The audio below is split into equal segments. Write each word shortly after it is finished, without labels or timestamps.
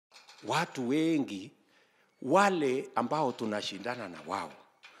watu wengi wale ambao tunashindana na wao,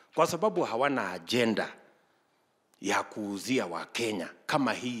 kwa sababu hawana agenda ya kuuzia Wakenya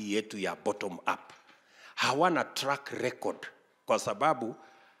kama hii yetu ya bottom up. Hawana track record kwa sababu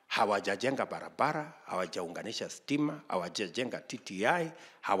hawajajenga barabara, hawajaunganisha stima, hawajajenga TTI,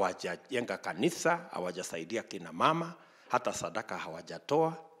 hawajajenga kanisa, hawajasaidia kina mama, hata sadaka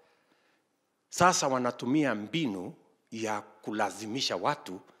hawajatoa. Sasa wanatumia mbinu ya kulazimisha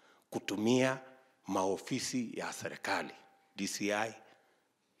watu kutumia maofisi ya serikali, DCI,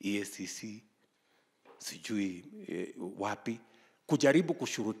 EACC, sijui wapi, kujaribu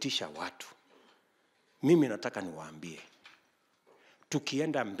kushurutisha watu. Mimi nataka niwaambie,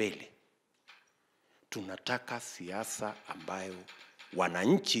 tukienda mbele, tunataka siasa ambayo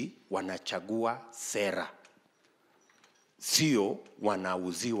wananchi wanachagua sera, sio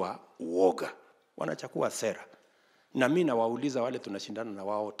wanauziwa uoga. Wanachagua sera. Na mimi nawauliza wale tunashindana na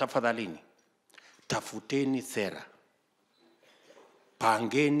wao, tafadhalini, tafuteni sera.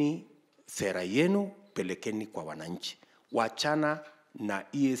 Pangeni sera yenu, pelekeni kwa wananchi. Wachana na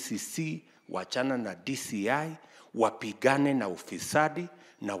EACC, wachana na DCI, wapigane na ufisadi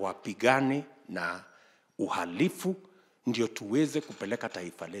na wapigane na uhalifu, ndio tuweze kupeleka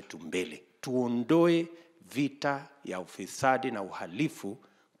taifa letu mbele. Tuondoe vita ya ufisadi na uhalifu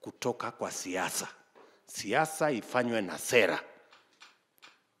kutoka kwa siasa. Siasa ifanywe na sera.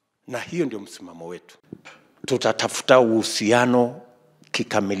 Na hiyo ndio msimamo wetu. Tutatafuta uhusiano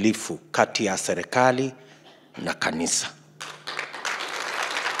kikamilifu kati ya serikali na kanisa.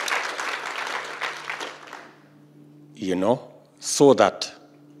 So that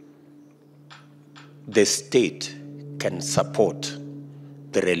the state can support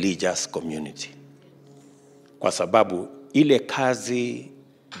the religious community. Kwa sababu ile kazi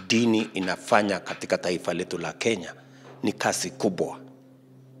dini inafanya katika taifa letu la Kenya ni kazi kubwa.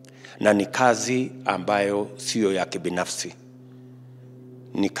 Na ni kazi ambayo sio ya kibinafsi.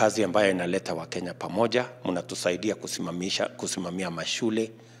 Ni kazi ambayo inaleta Wakenya pamoja. Mnatusaidia kusimamia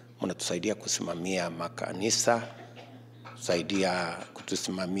mashule, mnatusaidia kusimamia makanisa, kusaidia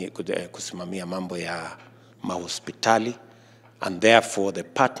kusimamia mambo ya mahospitali. And therefore the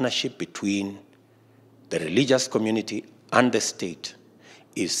partnership between the religious community and the state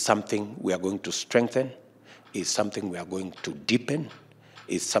is something we are going to strengthen, is something we are going to deepen,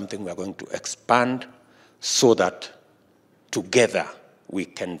 is something we are going to expand, so that together we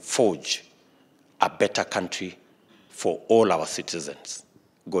can forge a better country for all our citizens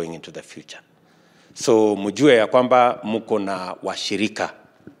going into the future. So mjue ya kwamba mko na washirika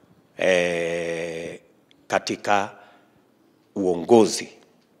katika uongozi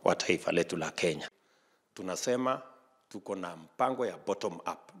wa taifa letu la Kenya. Tunasema tuko na mpango ya bottom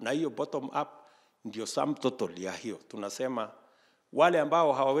up. Na hiyo bottom up ndio sum total ya hiyo. Tunasema wale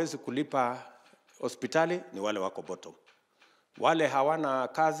ambao hawawezi kulipa hospitali ni wale wako bottom. Wale hawana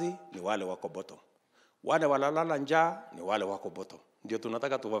kazi ni wale wako bottom. Wale walalala njaa ni wale wako bottom. Ndio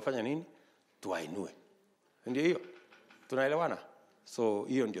tunataka tuwafanye nini? Tuwainue. Ndio hiyo. Tunaelewana? So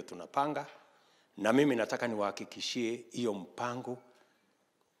hiyo ndio tunapanga. Na mimi nataka niwahakikishie hiyo mpango,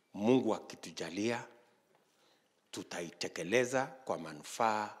 Mungu akitujalia, tutaitekeleza kwa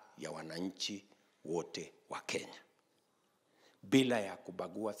manufaa ya wananchi wote wa Kenya, bila ya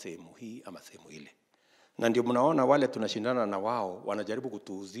kubagua sehemu hii ama sehemu ile. Na ndio mnaona wale tunashindana na wao wanajaribu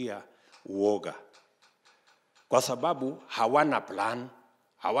kutuuzia uoga, kwa sababu hawana plan,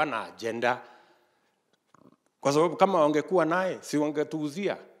 hawana agenda. Kwa sababu kama wangekuwa naye, si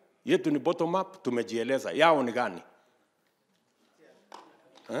wangetuuzia. Yetu ni bottom up, tumejieleza. Yao ni gani?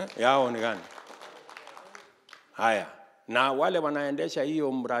 Yao ni gani? Haya. Na wale wanaendesha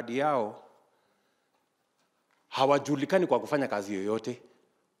hiyo mradi yao hawajulikani kwa kufanya kazi yoyote.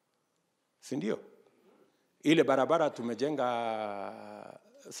 Si ndio? Ile barabara tumejenga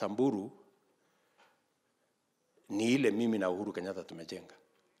Samburu ni ile mimi na Uhuru Kenyatta tumejenga.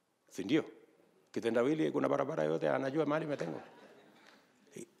 Si ndio? Kitendawili kuna barabara yote anajua mahali imetengwa.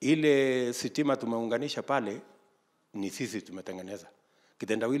 Ile sitima tumeunganisha pale ni sisi tumetengeneza.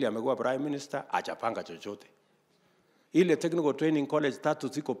 Kitendawili amekuwa prime minister, hajapanga chochote. Ile technical training college 3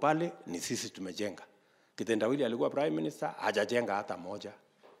 ziko pale ni sisi tumejenga. Kitendawili alikuwa prime minister, hajajenga hata moja.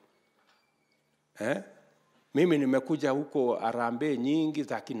 Mimi nimekuja huko harambee nyingi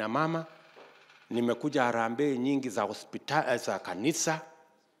za kina mama, nimekuja harambee nyingi za hospitali, za kanisa.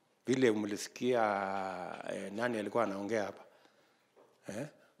 Vile mlisikia nani alikuwa anaongea hapa?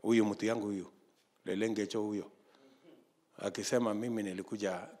 Huyu mtu yangu huyu, Lelengecho huyo. Akisema mimi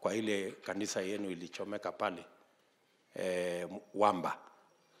nilikuja kwa ile kanisa yenu ilichomeka pale Wamba.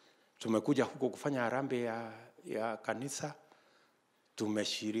 Tumekuja huko kufanya harambee ya kanisa.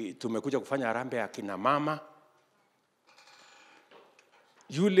 tumekuja kufanya harambee ya kina mama.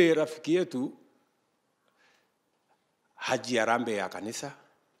 Yule rafiki yetu haji harambee ya kanisa,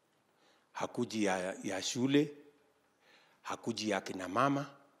 hakuji ya shule, hakuji ya kina mama.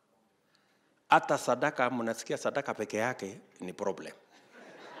 Hata sadaka, mnasikia sadaka peke yake ni problem.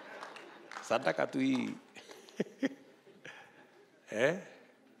 Sadaka tu hii.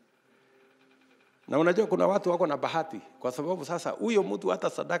 Na unajua kuna watu wako na bahati, kwa sababu sasa huyo mtu hata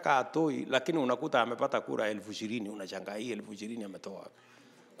sadaka atoi, lakini unakuta amepata kura 20,000, unashangaa hii 20,000 ametoa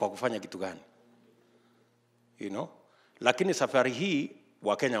kwa kufanya kitu gani? You know? Lakini safari hii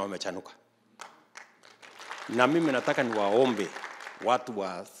Wakenya wamechanuka. Na mimi nataka niwaombe watu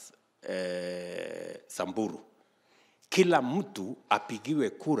wa Samburu, kila mtu apigiwe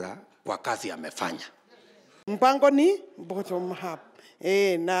kura kwa kazi amefanya. Mpango ni bottom up.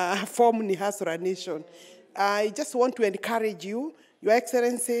 Na form ni Hasra Nation. I just want to encourage you, Your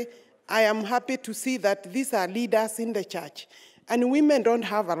Excellency. I am happy to see that these are leaders in the church, and women don't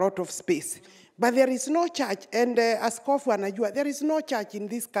have a lot of space. But there is no church, and askofu anajua, there is no church in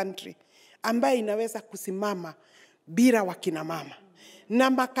this country ambaye inaweza kusimama bila wakina mama. Na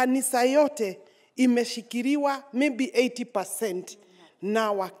makanisa yote imeshikiriwa maybe 80%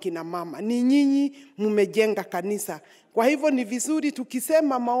 na wakina mama. Ni nyinyi mumejenga kanisa. Kwa hivyo ni vizuri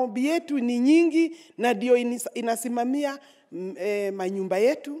tukisema maombi yetu ni nyingi, na ndio inasimamia manyumba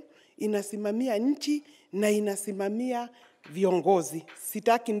yetu, inasimamia nchi, na inasimamia viongozi.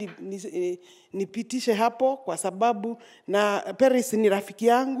 Sitaki nipitishe hapo kwa sababu na Paris ni rafiki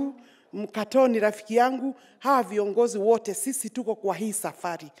yangu, Mkato ni rafiki yangu. Hawa viongozi wote sisi tuko kwa hii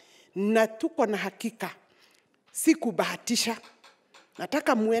safari, na tuko na hakika, si kubahatisha.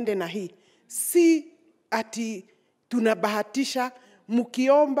 Nataka muende na hii, si ati tunabahatisha.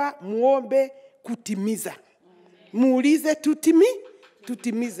 Mukiomba muombe kutimiza, muulize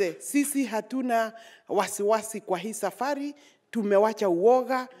tutimize. Sisi hatuna wasiwasi kwa hii safari, tumewacha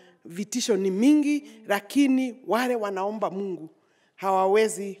uoga. Vitisho ni mingi, lakini wale wanaomba Mungu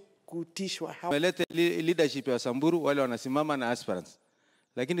hawawezi kutishwa. Tumelete leadership ya Samburu, wale wanasimama na aspirants.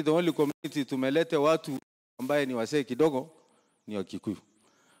 Lakini the only community tumelete watu ambaye ni wasee kidogo ni wa Kikuyu.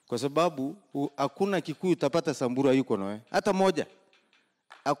 Kwa sababu hakuna Kikuyu utapata Samburu hayuko na wewe. Hata moja.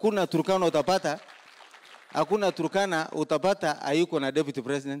 Hakuna Turkana utapata. Hakuna Turkana utapata hayuko na deputy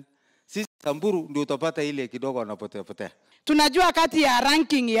president. Sisi Samburu ndio utapata ile kidogo wanapotea. Tunajua kati ya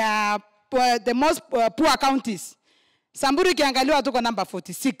ranking ya the most poor counties, Samburu ikiangaliwa tuko number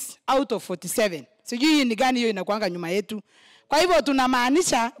 46 out of 47. Sijui ni gani hiyo inakuanga nyuma yetu. Kwa hivyo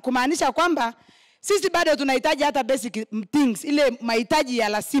kumaanisha kwamba sisi bado tunahitaji hata basic things, ile mahitaji ya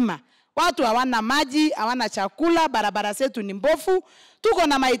lazima. Watu hawana maji, hawana chakula, barabara zetu ni mbovu, tuko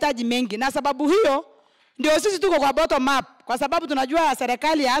na mahitaji mengi. Na sababu hiyo ndio sisi tuko kwa bottom up, kwa sababu tunajua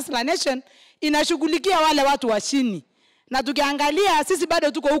serikali ya Hasla Nation inashughulikia wale watu wa chini. Na tukiangalia sisi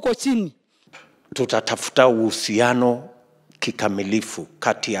bado tuko huko chini. Tutatafuta uhusiano kikamilifu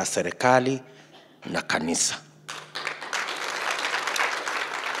kati ya serikali na kanisa.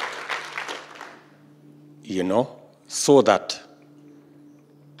 You know, so that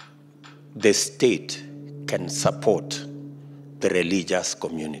the state can support the religious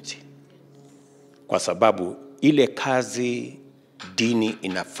community. Kwa sababu ile kazi dini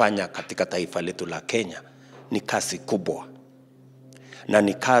inafanya katika taifa letu la Kenya ni kazi kubwa, na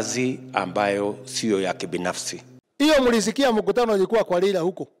ni kazi ambayo sio ya kibinafsi. Hiyo mlisikia mkutano ulikuwa kwa Raila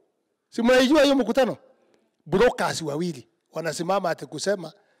huko. Si mnaijua hiyo mkutano? Brokers wawili wanasimama ati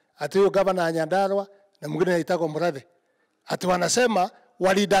kusema ati huyo gavana Nyandarua na mwingine anaitwa Murathe, ati wanasema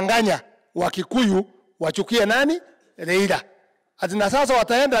walidanganya Wakikuyu wachukie nani? Raila. Ati na sasa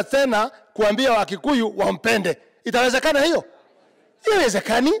wataenda tena kuambia Wakikuyu wampende. Itawezekana hiyo?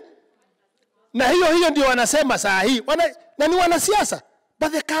 Haiwezekani. Na hiyo ndio wanasema saa hii. Na ni wanasiasa,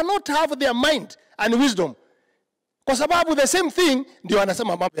 but they cannot have their mind and wisdom. Kwa sababu the same thing ndio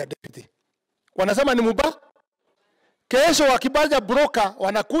wanasema mambo ya deputy. Wanasema ni mubaya. Kesho wakibaja broker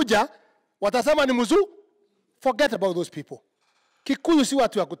wanakuja watasema ni mzuri. Forget about those people. Kikuyu si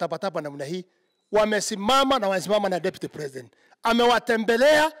watu wa kutapatapa namna hii. Wamesimama na wanasimama na deputy president.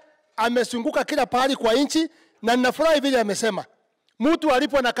 Amewatembelea, amesunguka kila pahali kwa nchi, na ninafurahi vile amesema mtu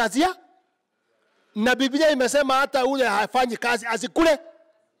alipo na kazi ya, na Biblia imesema hata ule hafanyi kazi asikule.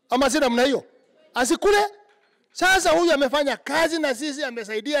 Ama si namna hiyo? Asikule. Sasa huyu amefanya kazi na sisi,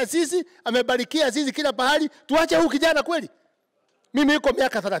 amesaidia sisi, amebarikia sisi kila pahali. Tuache huyu kijana kweli? Mimi niko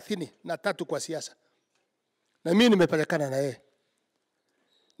miaka 33 kwa siasa, na mimi nimepelekana na yeye.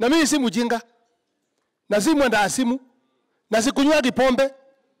 Na mimi si mjinga, na si mwenda asimu, na sikunywa pombe.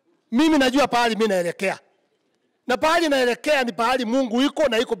 Mimi najua pahali mimi naelekea. Na pahali naelekea ni pahali Mungu iko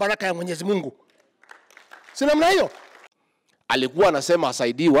na iko baraka ya Mwenyezi Mungu. Si namna hiyo? Alikuwa anasema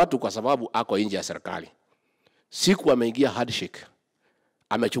asaidii watu kwa sababu ako nje ya serikali. Siku ameingia handshake.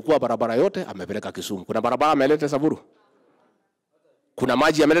 Amechukua barabara yote, amepeleka Kisumu. Kuna barabara ameleta Samburu? Kuna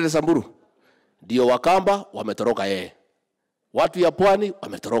maji ameleta Samburu? Ndio Wakamba wametoroka yeye. Watu ya Pwani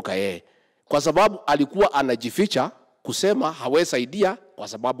wametoroka yeye. Kwa sababu alikuwa anajificha kusema hawesaidia kwa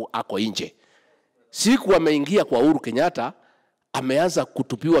sababu ako nje. Siku ameingia kwa Uhuru Kenyatta, ameanza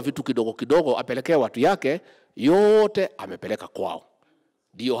kutupiwa vitu kidogo kidogo apelekea watu yake, yote amepeleka kwao.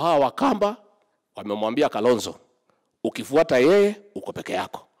 Ndio hawa Wakamba wamemwambia Kalonzo, ukifuata yeye uko peke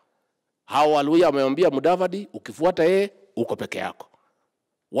yako. Hawa Waluhya wamemwambia Mudavadi, ukifuata yeye uko peke yako.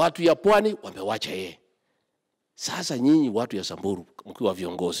 Watu ya Pwani wamewacha yeye. Sasa nyinyi watu ya Samburu mkiwa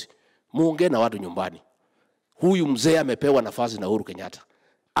viongozi, muongee na watu nyumbani. Huyu mzee amepewa nafasi na Uhuru Kenyatta.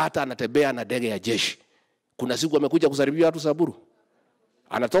 Hata anatembea na ndege ya jeshi. Kuna siku amekuja kusalimia watu Samburu.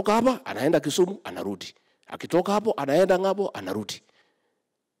 Anatoka hapa, anaenda Kisumu, anarudi. Akitoka hapo, anaenda ng'ambo, anarudi.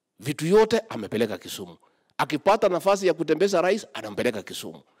 Vitu yote amepeleka Kisumu. Akipata nafasi ya kutembeza rais, anampeleka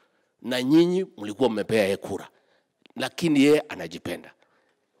Kisumu. Na nyinyi mlikuwa mmepea yeye kura. Lakini yeye anajipenda.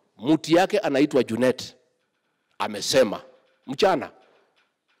 Mti yake anaitwa Junet. Amesema mchana,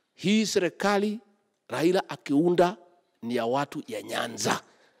 hii serikali Raila akiunda ni ya watu ya Nyanza,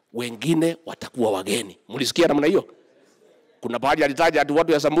 wengine watakuwa wageni. Mlisikia namna hiyo? Kuna baadhi alitaja ati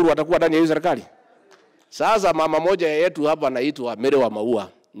watu ya Samburu watakuwa ndani ya hii serikali. Sasa mama moja yetu hapa anaitwa Mere wa Maua,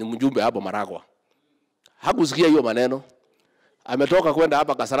 ni mjumbe hapo Maragwa. Hakusikia hiyo maneno. Ametoka kwenda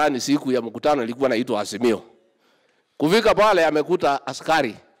hapa Kasarani siku ya mkutano ilikuwa inaitwa Azimio. Kufika pale amekuta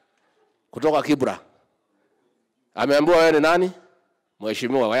askari kutoka Kibra. Ameambiwa wewe ni nani?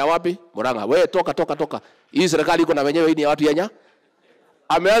 Mheshimiwa, wewe wapi? Murang'a. Wewe toka. Hii serikali iko na wenyewe, hii ni watu yenya.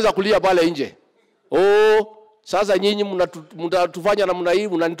 Ameanza kulia pale nje. Sasa nyinyi mnatufanya namna hii,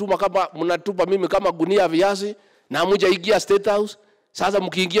 mnanituma kama mnatupa mimi kama gunia viazi na mmoja ingia State House. Sasa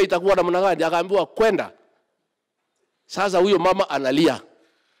mkiingia itakuwa namna gani? Akaambiwa kwenda. Sasa huyo mama analia.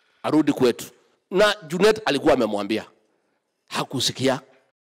 Arudi kwetu. Na Junet alikuwa amemwambia. Hakusikia.